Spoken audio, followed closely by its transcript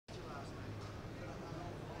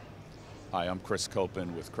Hi, I'm Chris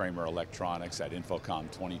Copen with Kramer Electronics at InfoComm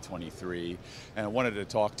 2023, and I wanted to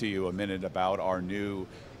talk to you a minute about our new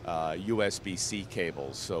USB-C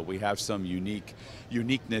cables. So we have some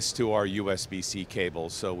uniqueness to our USB-C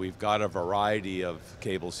cables. So we've got a variety of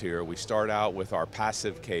cables here. We start out with our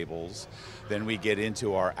passive cables, then we get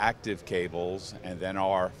into our active cables, and then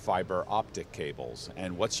our fiber optic cables.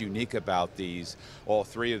 And what's unique about these, all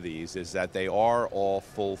three of these, is that they are all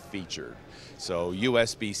full featured. So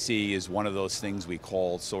USB-C is one of those things we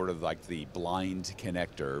call sort of like the blind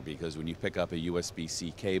connector, because when you pick up a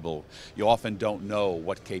USB-C cable, you often don't know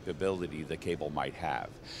what capability the cable might have.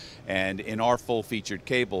 And in our full featured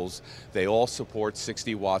cables, they all support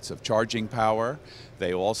 60 watts of charging power.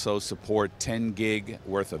 They also support 10 gig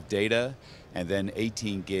worth of data and then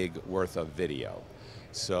 18 gig worth of video.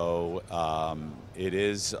 So it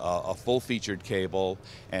is a full-featured cable,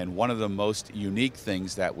 and one of the most unique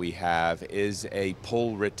things that we have is a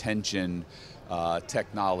pull retention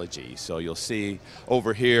technology. So you'll see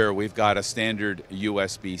over here we've got a standard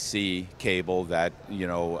USB-C cable that, you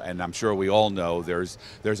know, and I'm sure we all know there's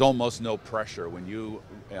almost no pressure when you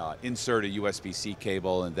insert a USB-C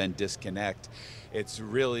cable and then disconnect. It's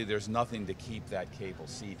really, there's nothing to keep that cable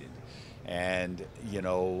seated. And you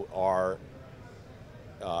know, our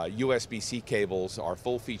USB-C cables, our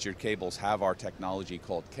full-featured cables, have our technology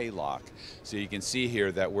called K-Lock. So you can see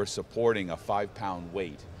here that we're supporting a 5-pound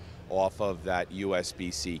weight off of that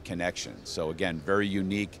USB-C connection. So again, very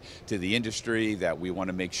unique to the industry, that we want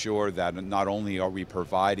to make sure that not only are we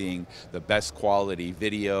providing the best quality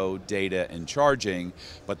video, data, and charging,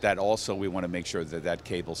 but that also we want to make sure that that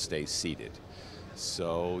cable stays seated.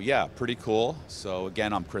 So yeah, pretty cool. So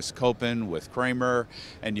again, I'm Chris Copen with Kramer,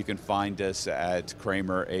 and you can find us at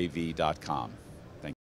kramerav.com.